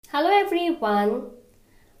Hello everyone.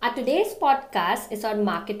 Today's podcast is on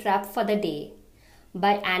Market Wrap for the Day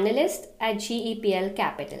by analyst at GEPL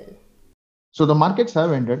Capital. So the markets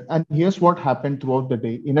have ended, and here's what happened throughout the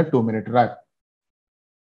day in a 2-minute wrap.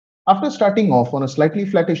 After starting off on a slightly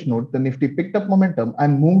flattish note, the Nifty picked up momentum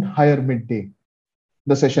and moved higher midday.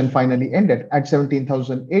 The session finally ended at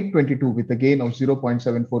 17,822 with a gain of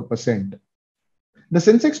 0.74%. The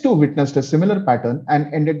Sensex too witnessed a similar pattern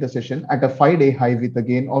and ended the session at a 5-day high with a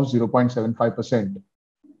gain of 0.75%.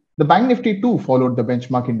 The Bank Nifty too followed the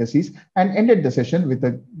benchmark indices and ended the session with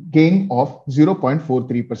a gain of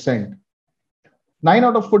 0.43%. 9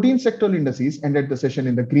 out of 14 sectoral indices ended the session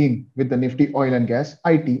in the green, with the Nifty Oil and Gas,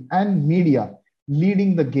 IT, and Media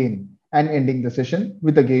leading the gain and ending the session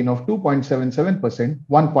with a gain of 2.77%,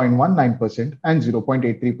 1.19%, and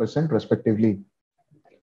 0.83% respectively.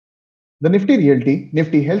 The Nifty Realty,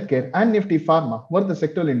 Nifty Healthcare, and Nifty Pharma were the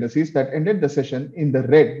sectoral indices that ended the session in the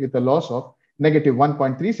red with a loss of negative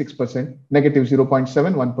 1.36%, negative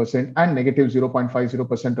 0.71%, and negative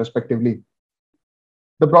 0.50% respectively.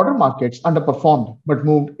 The broader markets underperformed but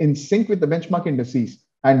moved in sync with the benchmark indices,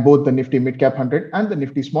 and both the Nifty Mid Cap 100 and the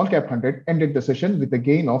Nifty Small Cap 100 ended the session with a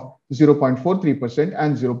gain of 0.43%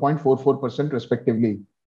 and 0.44% respectively.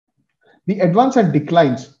 The advance and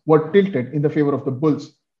declines were tilted in the favor of the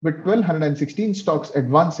bulls, with 1,216 stocks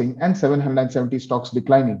advancing and 770 stocks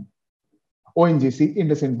declining. ONGC,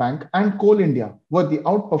 IndusInd Bank, and Coal India were the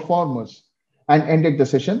outperformers and ended the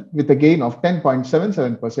session with a gain of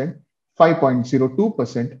 10.77%,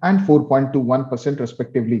 5.02%, and 4.21%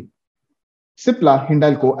 respectively. Cipla,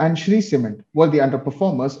 Hindalco, and Shree Cement were the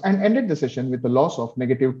underperformers and ended the session with a loss of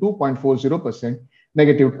negative 2.40%,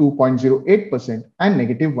 negative 2.08%, and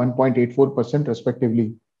negative 1.84%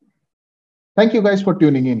 respectively. Thank you guys for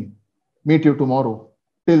tuning in. Meet you tomorrow.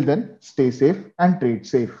 Till then, stay safe and trade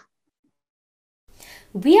safe.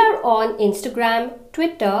 We are on Instagram,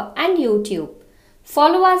 Twitter, and YouTube.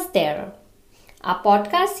 Follow us there. Our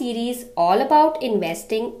podcast series all about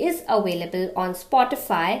investing is available on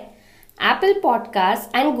Spotify, Apple Podcasts,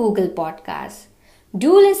 and Google Podcasts.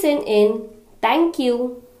 Do listen in. Thank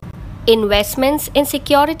you. Investments in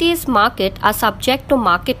securities market are subject to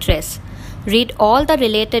market risk. Read all the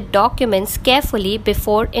related documents carefully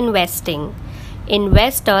before investing.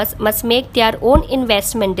 Investors must make their own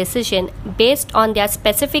investment decision based on their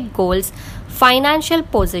specific goals, financial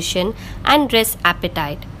position, and risk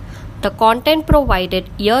appetite. The content provided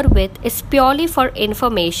herewith is purely for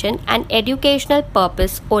information and educational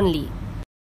purpose only.